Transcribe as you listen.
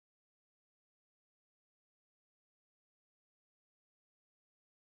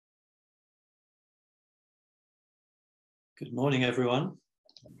Good morning, everyone.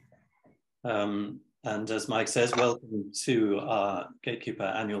 And as Mike says, welcome to our Gatekeeper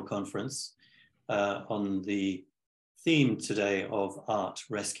annual conference on the theme today of Art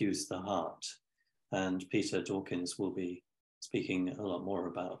Rescues the Heart. And Peter Dawkins will be speaking a lot more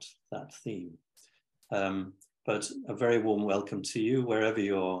about that theme. But a very warm welcome to you wherever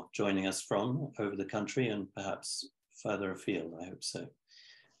you're joining us from over the country and perhaps further afield, I hope so.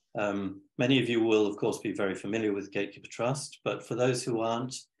 Many of you will, of course, be very familiar with Gatekeeper Trust, but for those who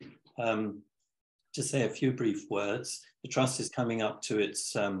aren't, to say a few brief words, the Trust is coming up to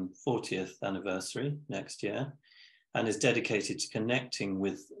its 40th anniversary next year and is dedicated to connecting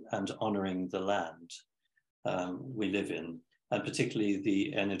with and honouring the land we live in, and particularly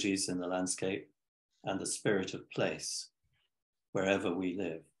the energies in the landscape and the spirit of place, wherever we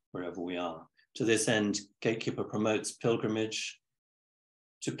live, wherever we are. To this end, Gatekeeper promotes pilgrimage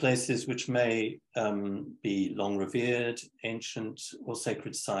to places which may be long revered, ancient or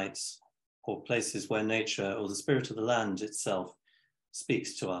sacred sites, or places where nature or the spirit of the land itself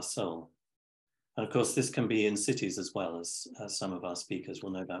speaks to our soul. And of course, this can be in cities as well, as some of our speakers will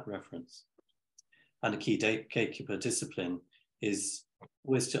no doubt reference. And a key Gatekeeper discipline is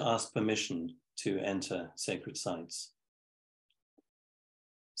always to ask permission to enter sacred sites.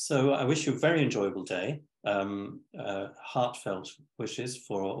 So I wish you a very enjoyable day. Heartfelt wishes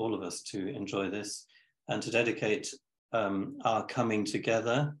for all of us to enjoy this and to dedicate our coming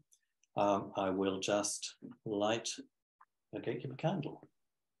together. I will just light a Gatekeeper candle.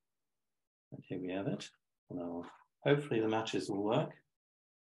 And here we have it. And hopefully the matches will work.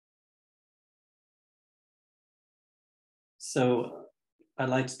 So I'd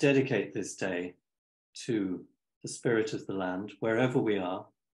like to dedicate this day to the spirit of the land, wherever we are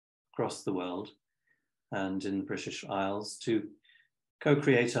across the world and in the British Isles, to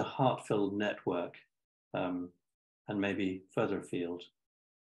co-create a heart-filled network and maybe further afield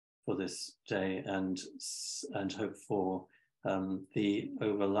for this day, and hope for the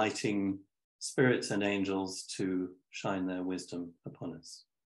overlighting spirits and angels to shine their wisdom upon us.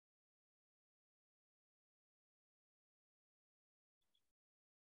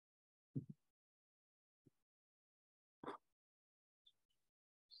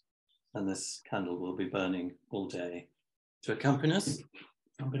 And this candle will be burning all day to accompany us.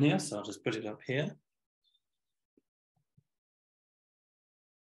 So I'll just put it up here.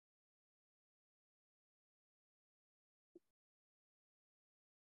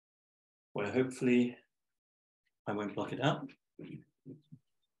 Where hopefully I won't block it out.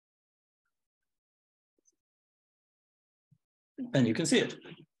 And you can see it.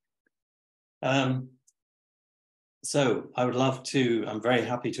 So I would love to, I'm very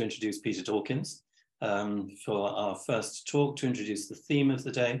happy to introduce Peter Dawkins for our first talk, to introduce the theme of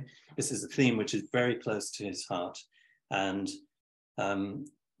the day. This is a theme which is very close to his heart, and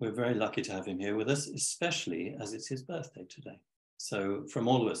we're very lucky to have him here with us, especially as it's his birthday today. So from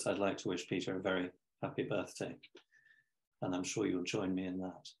all of us, I'd like to wish Peter a very happy birthday, and I'm sure you'll join me in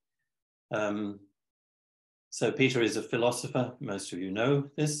that. So Peter is a philosopher, most of you know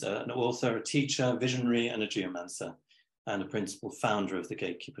this, an author, a teacher, visionary, and a geomancer, and a principal founder of the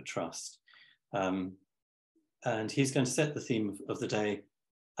Gatekeeper Trust. And he's going to set the theme of the day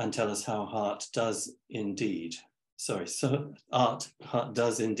and tell us how art does indeed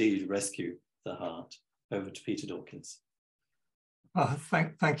rescue the heart. Over to Peter Dawkins.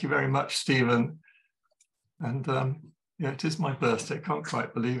 Thank you very much, Stephen. And yeah, it is my birthday. I can't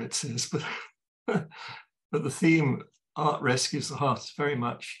quite believe it's his, but but the theme, Art Rescues the Heart, is very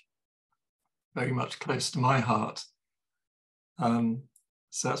much close to my heart. So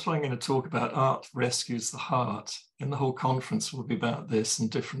that's what I'm going to talk about, Art Rescues the Heart. And the whole conference will be about this and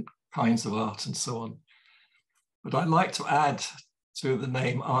different kinds of art and so on. But I'd like to add to the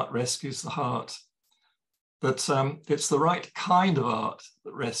name Art Rescues the Heart that it's the right kind of art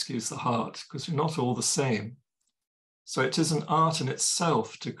that rescues the heart, because we're not all the same. So it is an art in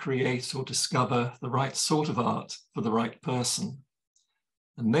itself to create or discover the right sort of art for the right person.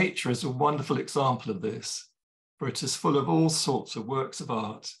 And nature is a wonderful example of this, for it is full of all sorts of works of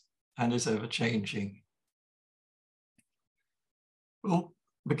art and is ever-changing. Well,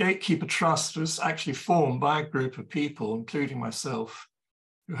 the Gatekeeper Trust was actually formed by a group of people, including myself,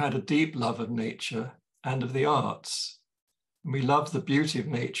 who had a deep love of nature and of the arts. And we love the beauty of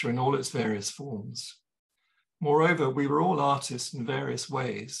nature in all its various forms. Moreover, we were all artists in various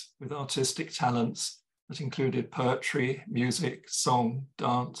ways, with artistic talents that included poetry, music, song,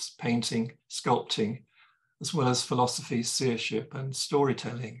 dance, painting, sculpting, as well as philosophy, seership, and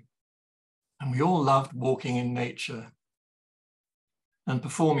storytelling. And we all loved walking in nature. and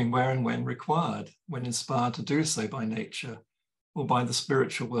performing where and when required, when inspired to do so by nature or by the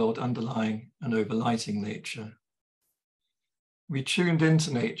spiritual world underlying and overlighting nature. We tuned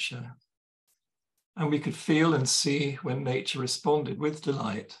into nature, and we could feel and see when nature responded with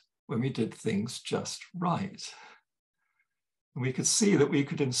delight when we did things just right. And we could see that we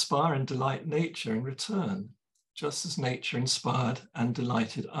could inspire and delight nature in return, just as nature inspired and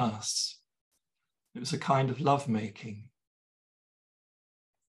delighted us. It was a kind of lovemaking.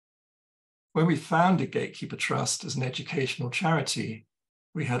 When we founded Gatekeeper Trust as an educational charity,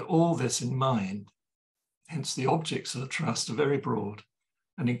 we had all this in mind. Hence, the objects of the trust are very broad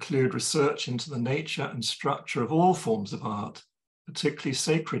and include research into the nature and structure of all forms of art, particularly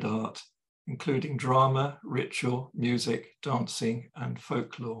sacred art, including drama, ritual, music, dancing, and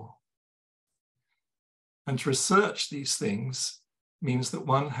folklore. And to research these things means that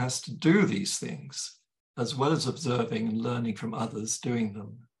one has to do these things, as well as observing and learning from others doing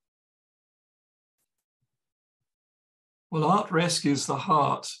them. Well, art rescues the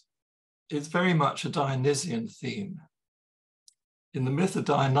heart is very much a Dionysian theme. In the myth of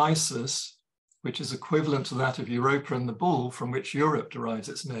Dionysus, which is equivalent to that of Europa and the bull, from which Europe derives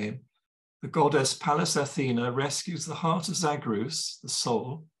its name, the goddess Pallas Athena rescues the heart of Zagreus, the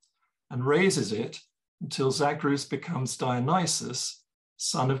soul, and raises it until Zagreus becomes Dionysus,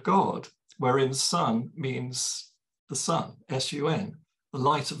 son of God, wherein son means the sun, S-U-N, the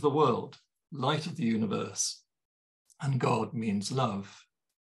light of the world, light of the universe, and God means love.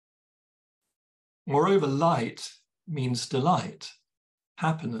 Moreover, light means delight,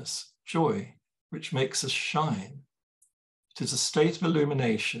 happiness, joy, which makes us shine. It is a state of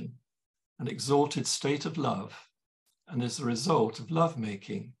illumination, an exalted state of love, and is the result of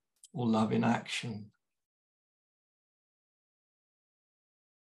lovemaking or love in action.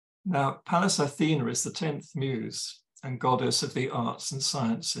 Now, Pallas Athena is the 10th muse and goddess of the arts and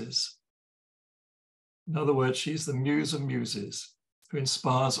sciences. In other words, she's the muse of muses, who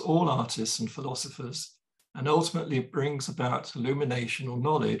inspires all artists and philosophers and ultimately brings about illumination or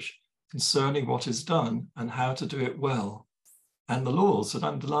knowledge concerning what is done and how to do it well, and the laws that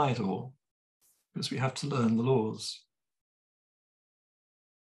underlie it all, because we have to learn the laws.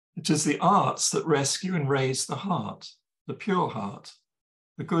 It is the arts that rescue and raise the heart, the pure heart,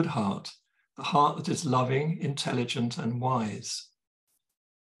 the good heart, the heart that is loving, intelligent, and wise.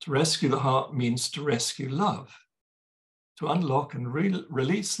 To rescue the heart means to rescue love, to unlock and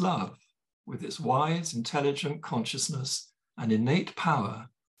release love with its wise, intelligent consciousness and innate power,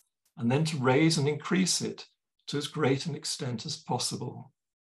 and then to raise and increase it to as great an extent as possible.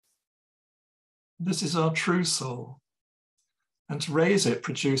 This is our true soul, and to raise it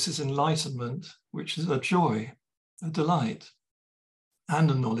produces enlightenment, which is a joy, a delight,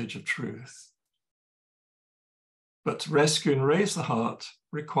 and a knowledge of truth. But to rescue and raise the heart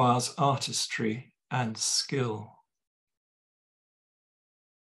requires artistry and skill.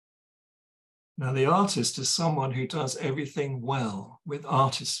 Now, the artist is someone who does everything well with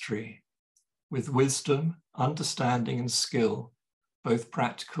artistry, with wisdom, understanding, and skill, both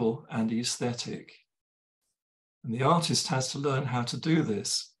practical and aesthetic. And the artist has to learn how to do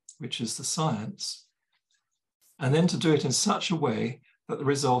this, which is the science, and then to do it in such a way that the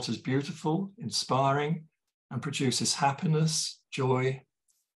result is beautiful, inspiring, and produces happiness, joy,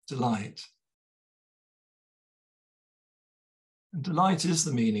 delight. And delight is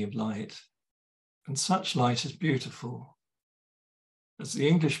the meaning of light, and such light is beautiful. As the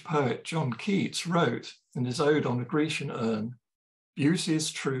English poet John Keats wrote in his ode on the Grecian urn, "Beauty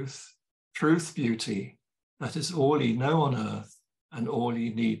is truth, truth beauty, that is all ye know on earth and all ye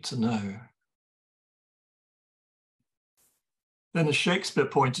need to know." Then, as Shakespeare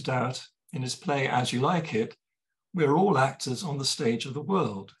pointed out in his play As You Like It, we're all actors on the stage of the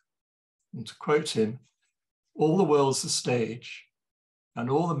world. And to quote him, "All the world's the stage, and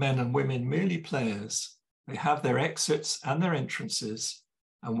all the men and women merely players. They have their exits and their entrances,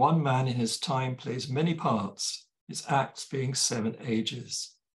 and one man in his time plays many parts, his acts being 7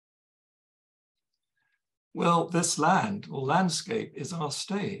 ages." Well, this land or landscape is our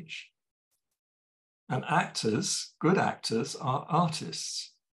stage. And actors, good actors, are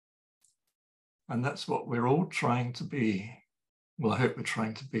artists. And that's what we're all trying to be. Well, I hope we're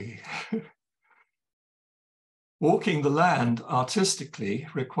trying to be. Walking the land artistically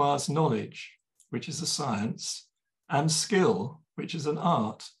requires knowledge, which is a science, and skill, which is an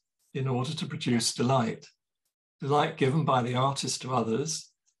art, in order to produce delight. Delight given by the artist to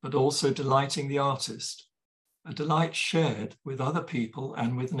others, but also delighting the artist. A delight shared with other people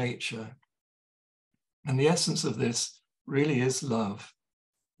and with nature. And the essence of this really is love.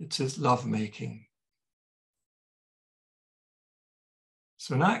 It is lovemaking.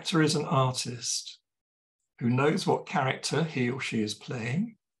 So an actor is an artist who knows what character he or she is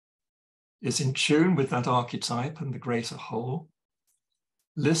playing, is in tune with that archetype and the greater whole,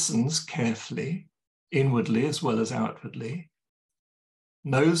 listens carefully, inwardly as well as outwardly,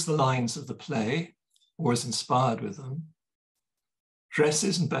 knows the lines of the play or is inspired with them,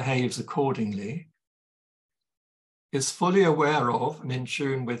 dresses and behaves accordingly, is fully aware of and in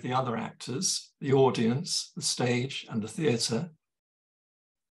tune with the other actors, the audience, the stage, and the theatre,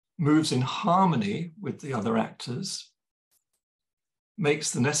 moves in harmony with the other actors, makes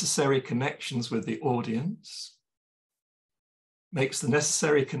the necessary connections with the audience, makes the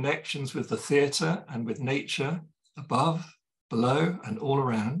necessary connections with the theatre and with nature above, below, and all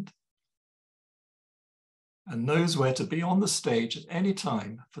around, and knows where to be on the stage at any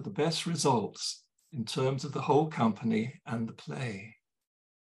time for the best results in terms of the whole company and the play.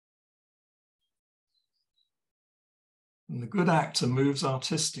 And the good actor moves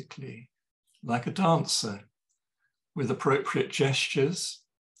artistically, like a dancer, with appropriate gestures,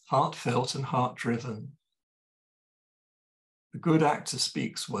 heartfelt and heart-driven. The good actor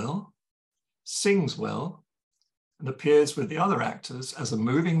speaks well, sings well, and appears with the other actors as a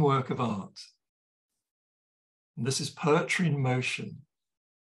moving work of art. And this is poetry in motion,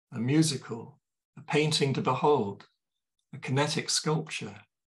 a musical, a painting to behold, a kinetic sculpture.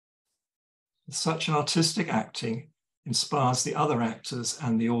 And such artistic acting inspires the other actors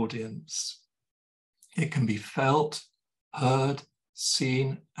and the audience. It can be felt, heard,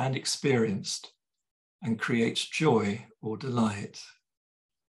 seen, and experienced, and creates joy or delight.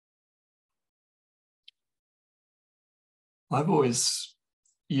 I've always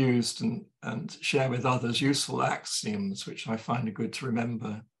used and share with others useful axioms which I find are good to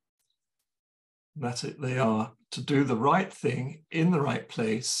remember. That they are to do the right thing in the right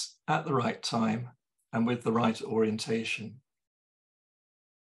place at the right time and with the right orientation.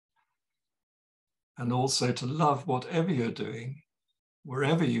 And also to love whatever you're doing,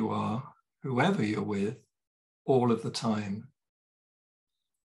 wherever you are, whoever you're with, all of the time.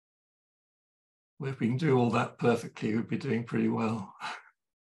 Well, if we can do all that perfectly, we'd be doing pretty well.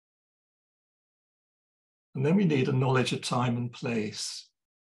 And then we need a knowledge of time and place.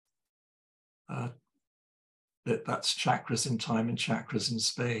 That's chakras in time and chakras in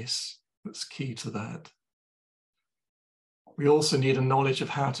space. That's key to that. We also need a knowledge of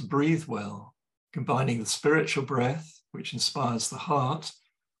how to breathe well, combining the spiritual breath, which inspires the heart,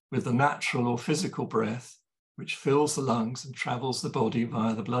 with the natural or physical breath, which fills the lungs and travels the body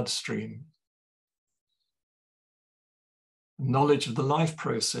via the bloodstream. Knowledge of the life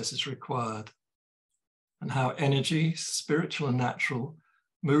process is required, and how energy, spiritual and natural,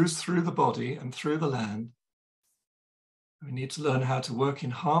 moves through the body and through the land. We need to learn how to work in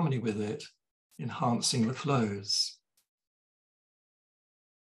harmony with it, enhancing the flows.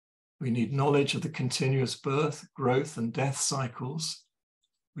 We need knowledge of the continuous birth, growth, and death cycles,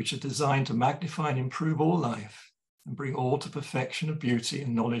 which are designed to magnify and improve all life and bring all to perfection of beauty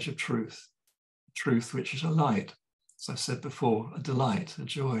and knowledge of truth, truth which is a light, as I said before, a delight, a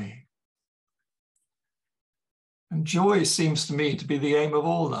joy. And joy seems to me to be the aim of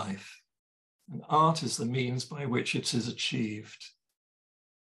all life, and art is the means by which it is achieved.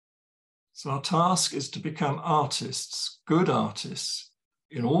 So our task is to become artists, good artists,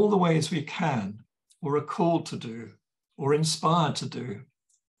 in all the ways we can, or are called to do, or inspired to do,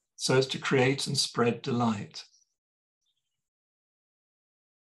 so as to create and spread delight.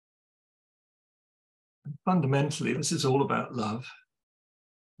 And fundamentally, this is all about love,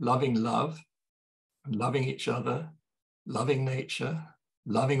 loving love, and loving each other, loving nature,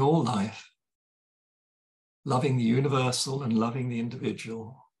 loving all life, loving the universal and loving the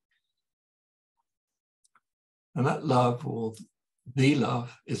individual. And that love, or the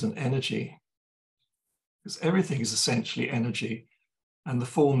love, is an energy, because everything is essentially energy and the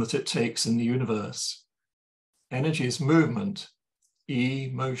form that it takes in the universe. Energy is movement,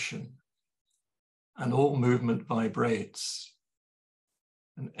 motion, and all movement vibrates.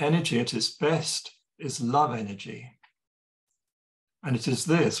 And energy at its best is love energy. And it is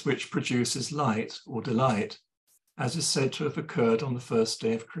this which produces light or delight, as is said to have occurred on the first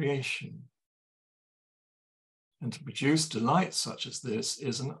day of creation. And to produce delight such as this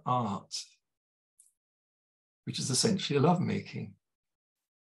is an art, which is essentially a lovemaking.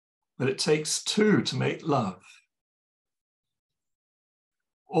 But it takes two to make love.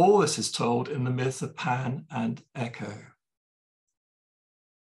 All this is told in the myth of Pan and Echo.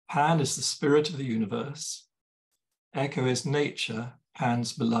 Pan is the spirit of the universe. Echo is nature,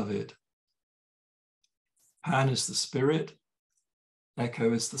 Pan's beloved. Pan is the spirit.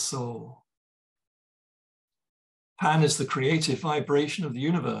 Echo is the soul. Pan is the creative vibration of the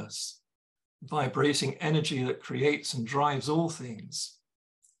universe, vibrating energy that creates and drives all things.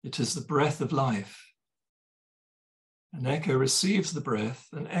 It is the breath of life. An echo receives the breath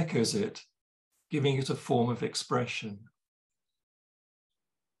and echoes it, giving it a form of expression.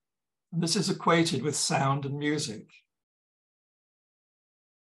 And this is equated with sound and music,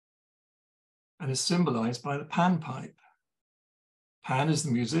 and is symbolized by the panpipe. Pan is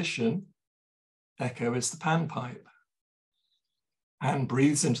the musician, echo is the panpipe. Pan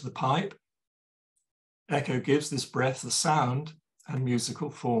breathes into the pipe, echo gives this breath the sound and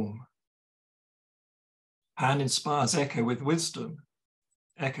musical form. Pan inspires echo with wisdom.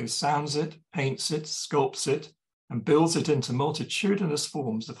 Echo sounds it, paints it, sculpts it, and builds it into multitudinous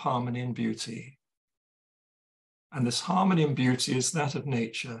forms of harmony and beauty. And this harmony and beauty is that of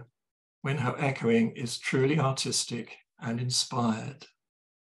nature, when her echoing is truly artistic and inspired.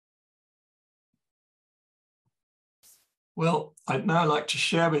 Well, I'd now like to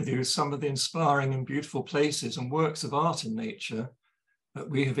share with you some of the inspiring and beautiful places and works of art in nature that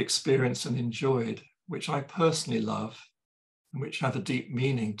we have experienced and enjoyed, which I personally love and which have a deep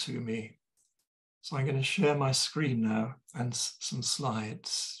meaning to me. So I'm going to share my screen now and some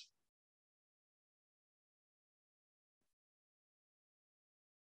slides.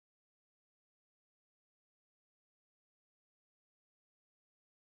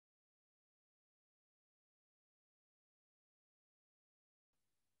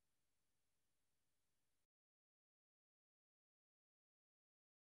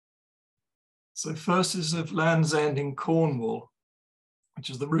 So first is of Land's End in Cornwall,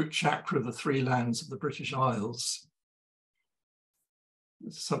 which is the root chakra of the three lands of the British Isles.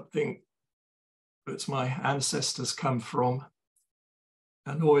 It's something that my ancestors come from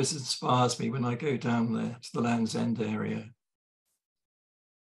and always inspires me when I go down there to the Land's End area.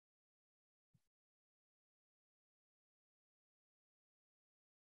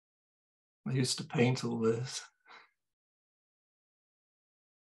 I used to paint all this.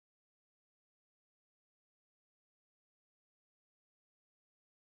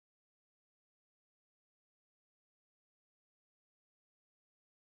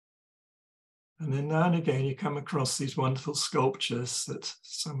 And then now and again, you come across these wonderful sculptures that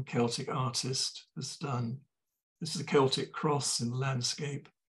some Celtic artist has done. This is a Celtic cross in the landscape,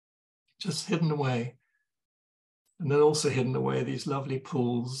 just hidden away. And then also hidden away these lovely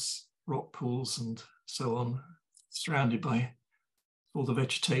pools, rock pools and so on, surrounded by all the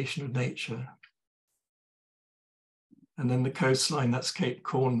vegetation of nature. And then the coastline, that's Cape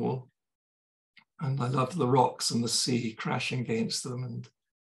Cornwall. And I love the rocks and the sea crashing against them and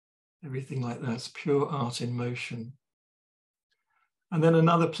everything like that. It's pure art in motion. And then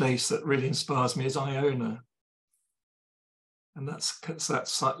another place that really inspires me is Iona. And that's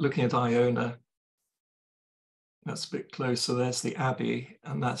looking at Iona. That's a bit closer. There's the Abbey,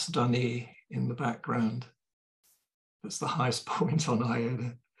 and that's Dunedin in the background. That's the highest point on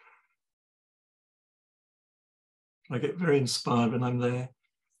Iona. I get very inspired when I'm there.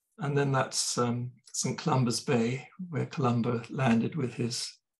 And then that's St. Columba's Bay, where Columba landed with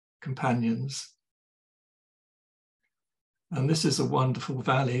his companions. And this is a wonderful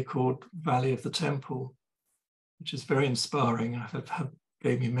valley called Valley of the Temple, which is very inspiring.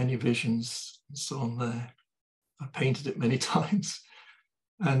 Gave me many visions and so on there. I painted it many times.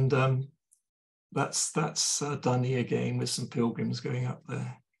 And that's Dunedin again with some pilgrims going up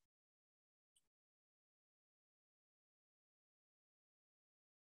there.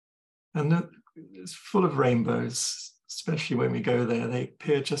 And it's full of rainbows, especially when we go there. They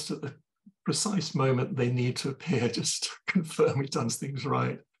appear just at the precise moment they need to appear, just to confirm we've done things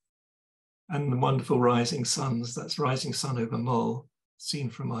right. And the wonderful rising suns, that's rising sun over Mull, seen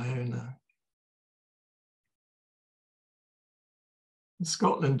from Iona. And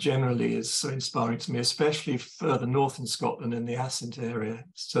Scotland generally is so inspiring to me, especially further north in Scotland in the Assynt area.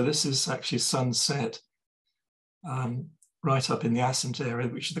 So this is actually sunset right up in the Assynt area,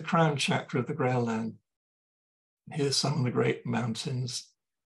 which is the crown chakra of the Grail land. Here's some of the great mountains.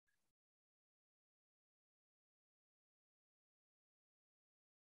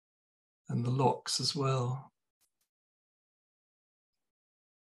 And the lochs as well.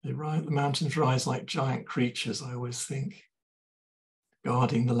 The mountains rise like giant creatures, I always think,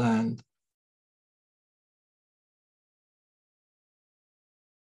 guarding the land.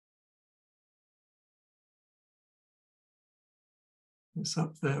 It's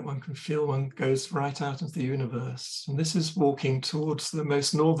up there, one can feel one goes right out into the universe. And this is walking towards the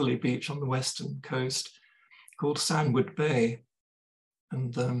most northerly beach on the western coast called Sandwood Bay.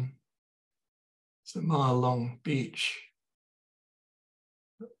 And it's a mile-long beach.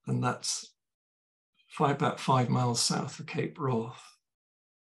 And that's about 5 miles south of Cape Wrath.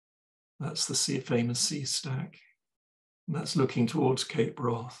 That's the famous sea stack. And that's looking towards Cape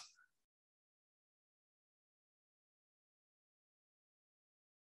Wrath.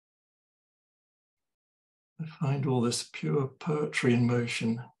 I find all this pure poetry in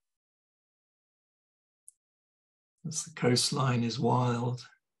motion. As the coastline is wild,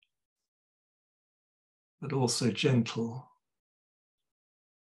 but also gentle.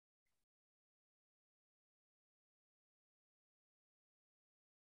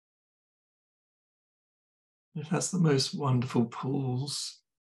 It has the most wonderful pools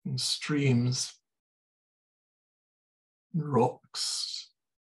and streams, and rocks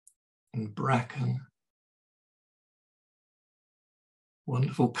and bracken,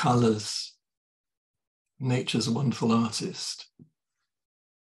 wonderful colours. Nature's a wonderful artist.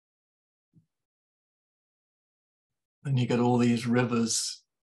 And you get all these rivers.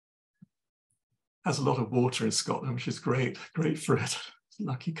 Has a lot of water in Scotland, which is great for it. It's a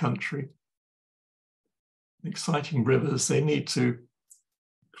lucky country. Exciting rivers. They need to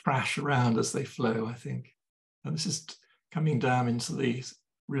crash around as they flow, I think. And this is coming down into the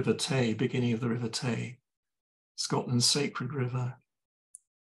River Tay, beginning of the River Tay, Scotland's sacred river.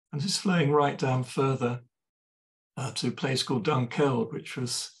 And this is flowing right down further to a place called Dunkeld, which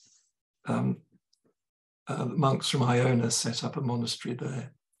was the monks from Iona set up a monastery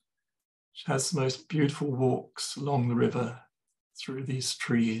there, which has the most beautiful walks along the river through these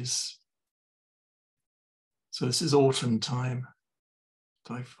trees. So this is autumn time.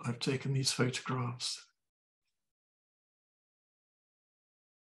 I've taken these photographs.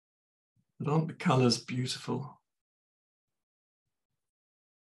 But aren't the colours beautiful?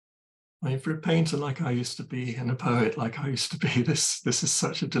 I mean, for a painter like I used to be and a poet like I used to be, this is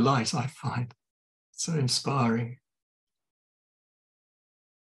such a delight, I find. So inspiring.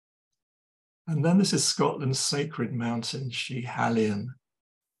 And then this is Scotland's sacred mountain, Shehallion.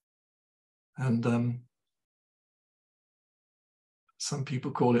 And some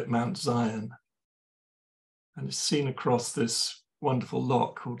people call it Mount Zion. And it's seen across this wonderful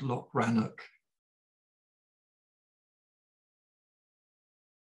loch called Loch Rannoch.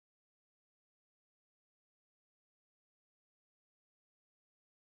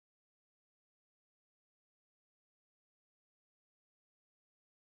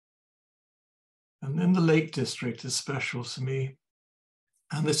 And then the Lake District is special to me.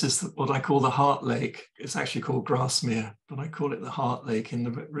 And this is what I call the Heart Lake. It's actually called Grasmere, but I call it the Heart Lake in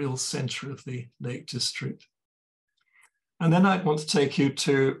the real centre of the Lake District. And then I want to take you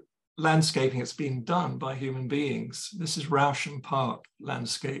to landscaping that's been done by human beings. This is Rousham Park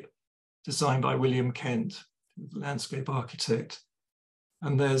landscape, designed by William Kent, the landscape architect.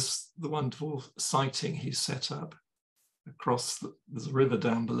 And there's the wonderful sighting he's set up across there's a river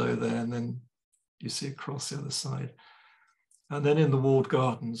down below there, and then you see across the other side. And then in the walled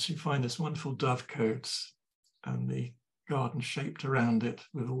gardens, you find this wonderful dovecote and the garden shaped around it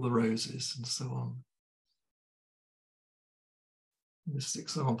with all the roses and so on. This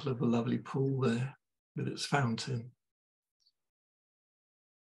example of a lovely pool there with its fountain.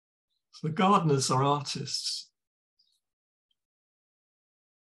 So the gardeners are artists.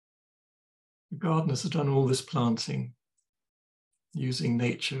 The gardeners have done all this planting, using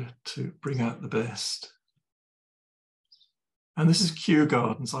nature to bring out the best. And this is Kew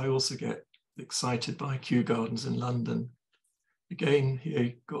Gardens. I also get excited by Kew Gardens in London. Again, here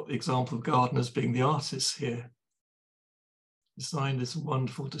you've got the example of gardeners being the artists here. Designed this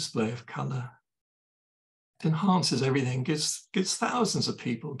wonderful display of colour. It enhances everything, gives thousands of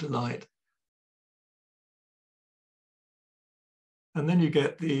people delight. And then you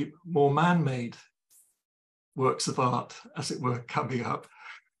get the more man-made works of art, as it were, coming up,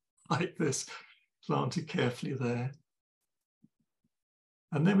 like this, planted carefully there.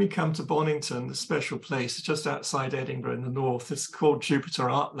 And then we come to Bonington, the special place just outside Edinburgh in the north. It's called Jupiter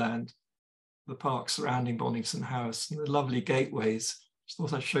Artland, the park surrounding Bonington House, and the lovely gateways. Just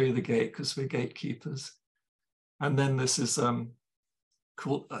thought I'd show you the gate because we're gatekeepers. And then this is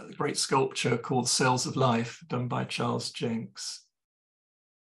called a great sculpture called Cells of Life, done by Charles Jenks.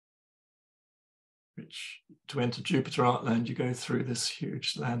 Which, to enter Jupiter Artland, you go through this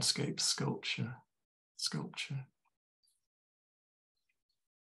huge landscape sculpture.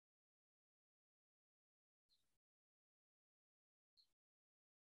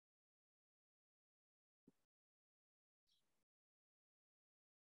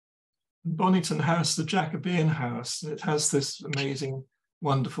 Bonington House, the Jacobean house, it has this amazing,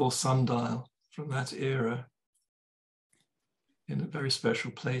 wonderful sundial from that era in a very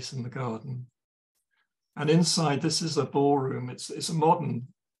special place in the garden. And inside, this is a ballroom. It's a modern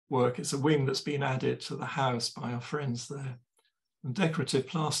work. It's a wing that's been added to the house by our friends there. And decorative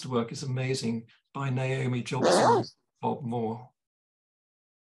plasterwork is amazing by Naomi Jobson and Bob Moore.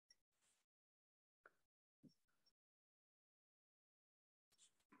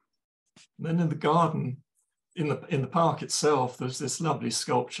 And then in the garden, in the park itself, there's this lovely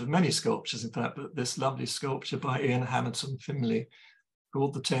sculpture, many sculptures in fact, but this lovely sculpture by Ian Hamilton Findlay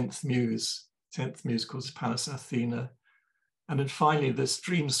called the 10th Muse. 10th Muse called Pallas Athena. And then finally this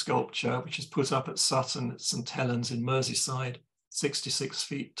dream sculpture, which is put up at Sutton at St Helens in Merseyside, 66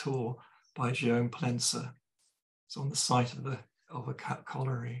 feet tall, by Guillaume Plenser. It's on the site of a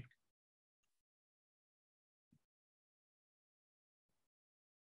colliery.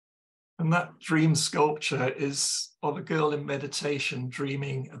 And that dream sculpture is of a girl in meditation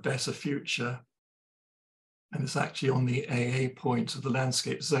dreaming a better future. And it's actually on the AA point of the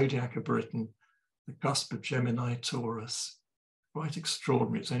landscape zodiac of Britain, the cusp of Gemini Taurus. Quite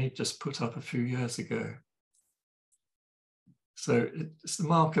extraordinary. It's only just put up a few years ago. So it's the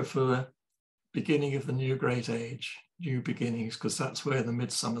marker for the beginning of the new great age, new beginnings, because that's where the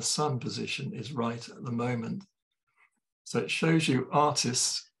midsummer sun position is right at the moment. So it shows you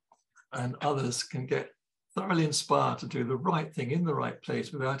artists and others can get thoroughly inspired to do the right thing in the right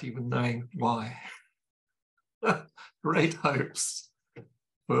place without even knowing why. Great hopes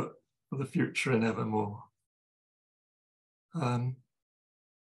for the future and evermore.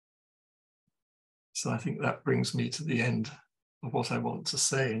 So I think that brings me to the end of what I want to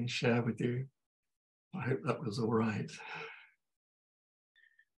say and share with you. I hope that was all right.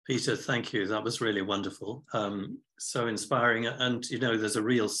 Peter, thank you. That was really wonderful. So inspiring. And, you know, there's a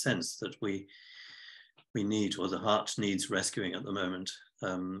real sense that we need, or the heart needs rescuing at the moment.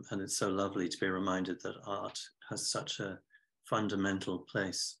 And it's so lovely to be reminded that art has such a fundamental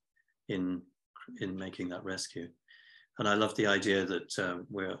place in making that rescue. And I love the idea that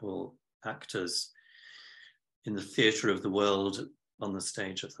we're all actors in the theatre of the world on the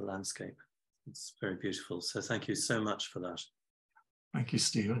stage of the landscape. It's very beautiful. So thank you so much for that. Thank you,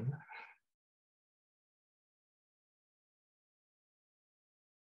 Stephen.